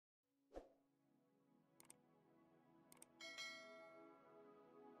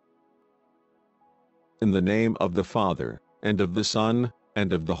In the name of the Father, and of the Son,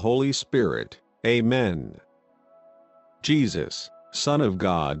 and of the Holy Spirit. Amen. Jesus, Son of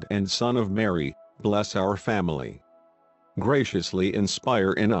God and Son of Mary, bless our family. Graciously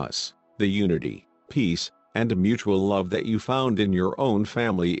inspire in us the unity, peace, and mutual love that you found in your own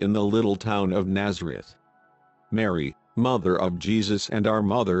family in the little town of Nazareth. Mary, Mother of Jesus and our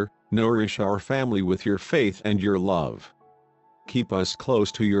Mother, nourish our family with your faith and your love. Keep us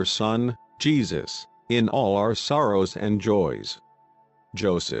close to your Son, Jesus, in all our sorrows and joys.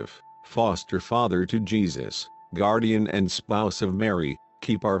 Joseph, foster father to Jesus, guardian and spouse of Mary,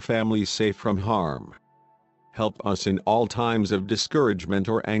 keep our family safe from harm. Help us in all times of discouragement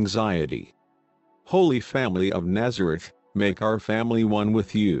or anxiety. Holy Family of Nazareth, make our family one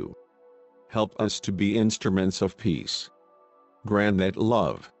with you. Help us to be instruments of peace. Grant that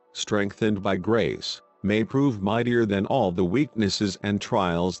love, strengthened by grace, may prove mightier than all the weaknesses and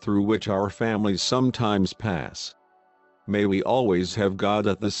trials through which our families sometimes pass. May we always have God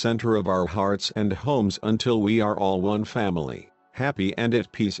at the center of our hearts and homes until we are all one family, happy and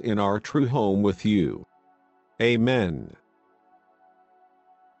at peace in our true home with you. Amen.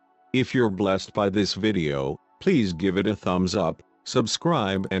 If you're blessed by this video, please give it a thumbs up,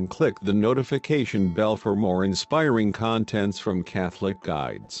 subscribe and click the notification bell for more inspiring contents from Catholic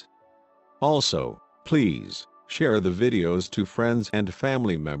Guides. Also, please, share the videos to friends and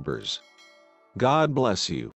family members. God bless you.